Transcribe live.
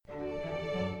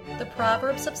The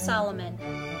Proverbs of Solomon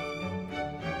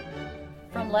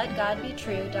from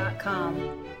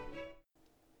LetGodBetrue.com.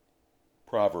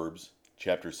 Proverbs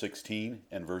chapter 16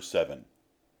 and verse 7.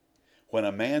 When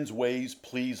a man's ways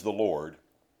please the Lord,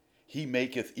 he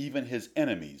maketh even his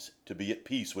enemies to be at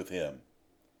peace with him.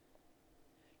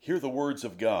 Hear the words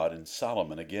of God in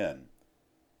Solomon again.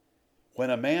 When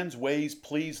a man's ways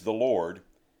please the Lord,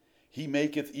 he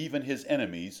maketh even his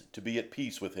enemies to be at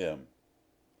peace with him.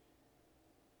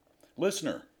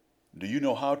 Listener, do you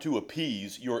know how to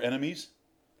appease your enemies?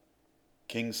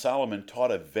 King Solomon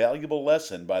taught a valuable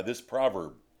lesson by this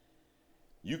proverb.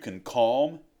 You can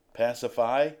calm,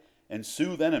 pacify, and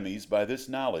soothe enemies by this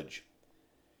knowledge.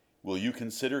 Will you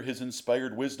consider his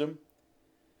inspired wisdom?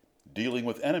 Dealing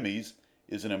with enemies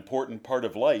is an important part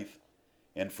of life,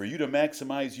 and for you to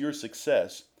maximize your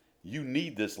success, you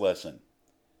need this lesson.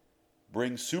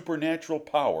 Bring supernatural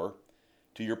power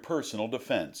to your personal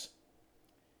defense.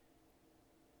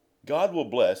 God will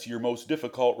bless your most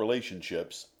difficult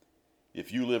relationships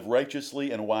if you live righteously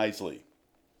and wisely.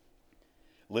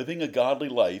 Living a godly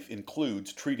life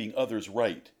includes treating others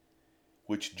right,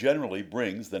 which generally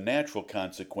brings the natural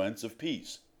consequence of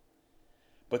peace.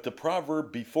 But the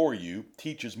proverb before you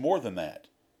teaches more than that.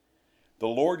 The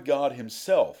Lord God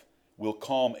Himself will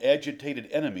calm agitated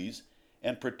enemies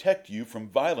and protect you from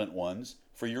violent ones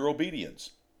for your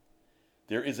obedience.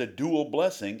 There is a dual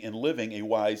blessing in living a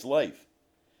wise life.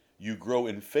 You grow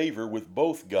in favor with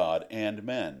both God and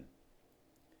men.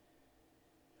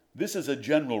 This is a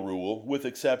general rule with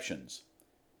exceptions.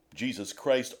 Jesus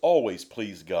Christ always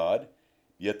pleased God,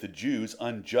 yet the Jews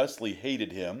unjustly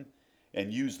hated Him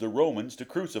and used the Romans to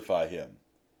crucify Him.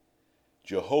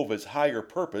 Jehovah's higher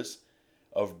purpose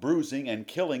of bruising and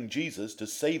killing Jesus to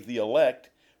save the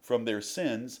elect from their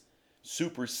sins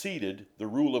superseded the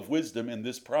rule of wisdom in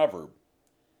this proverb.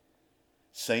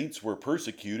 Saints were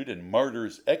persecuted and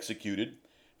martyrs executed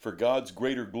for God's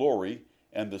greater glory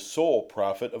and the sole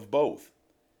profit of both.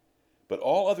 But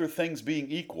all other things being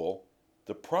equal,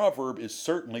 the proverb is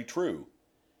certainly true.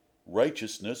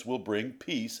 Righteousness will bring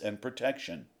peace and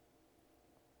protection.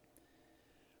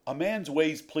 A man's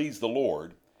ways please the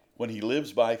Lord when he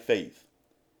lives by faith.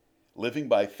 Living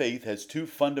by faith has two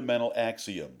fundamental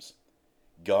axioms.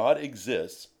 God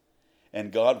exists,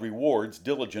 and God rewards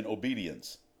diligent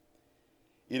obedience.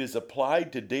 It is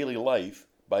applied to daily life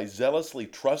by zealously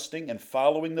trusting and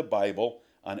following the Bible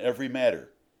on every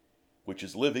matter, which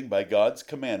is living by God's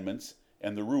commandments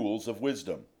and the rules of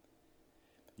wisdom.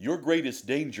 Your greatest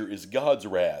danger is God's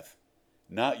wrath,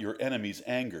 not your enemy's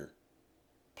anger.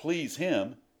 Please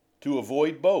Him to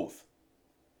avoid both.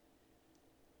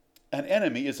 An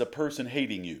enemy is a person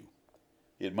hating you.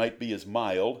 It might be as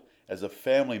mild as a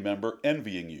family member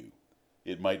envying you.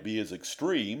 It might be as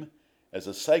extreme as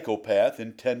a psychopath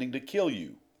intending to kill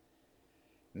you.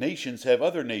 Nations have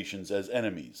other nations as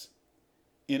enemies.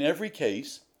 In every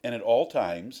case, and at all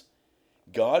times,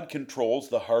 God controls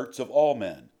the hearts of all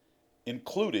men,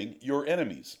 including your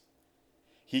enemies.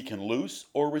 He can loose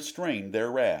or restrain their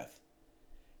wrath.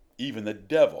 Even the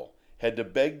devil had to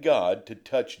beg God to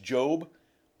touch Job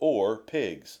or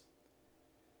pigs.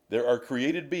 There are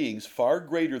created beings far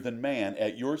greater than man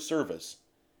at your service,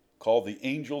 called the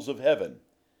angels of heaven.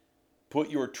 Put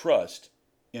your trust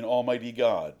in Almighty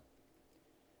God.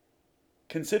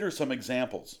 Consider some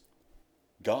examples.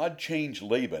 God changed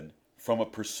Laban from a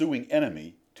pursuing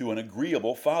enemy to an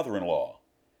agreeable father-in-law,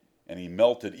 and He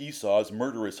melted Esau's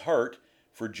murderous heart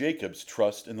for Jacob's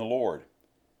trust in the Lord.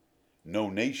 No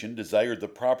nation desired the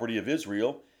property of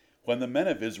Israel when the men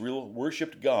of Israel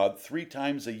worshipped God 3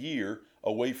 times a year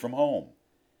away from home.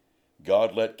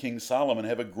 God let King Solomon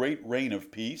have a great reign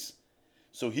of peace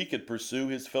so he could pursue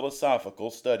his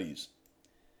philosophical studies.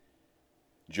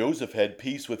 Joseph had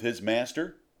peace with his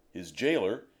master, his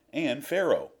jailer, and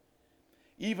Pharaoh.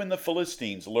 Even the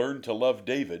Philistines learned to love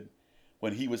David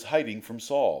when he was hiding from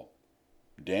Saul.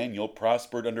 Daniel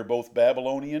prospered under both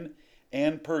Babylonian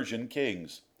and Persian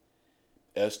kings.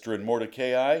 Esther and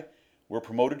Mordecai were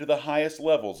promoted to the highest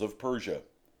levels of Persia.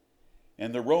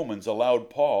 And the Romans allowed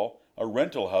Paul a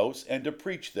rental house and to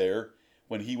preach there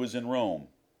when he was in Rome.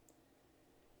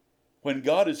 When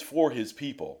God is for His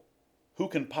people, who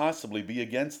can possibly be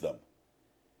against them?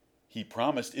 He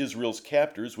promised Israel's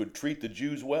captors would treat the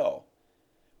Jews well,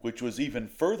 which was even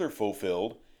further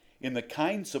fulfilled in the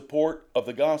kind support of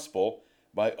the gospel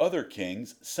by other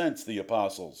kings since the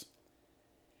apostles.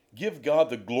 Give God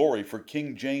the glory for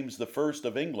King James I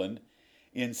of England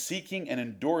in seeking and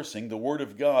endorsing the Word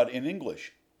of God in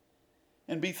English.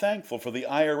 And be thankful for the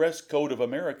IRS Code of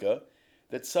America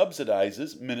that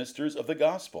subsidizes ministers of the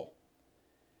gospel.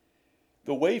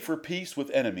 The way for peace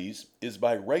with enemies is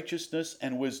by righteousness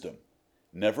and wisdom,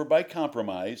 never by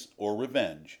compromise or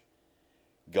revenge.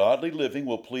 Godly living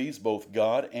will please both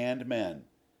God and men,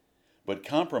 but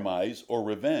compromise or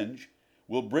revenge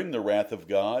will bring the wrath of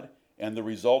God and the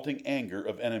resulting anger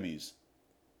of enemies.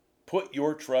 Put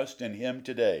your trust in Him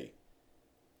today.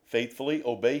 Faithfully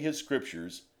obey His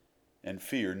scriptures and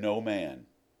fear no man.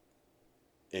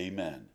 Amen.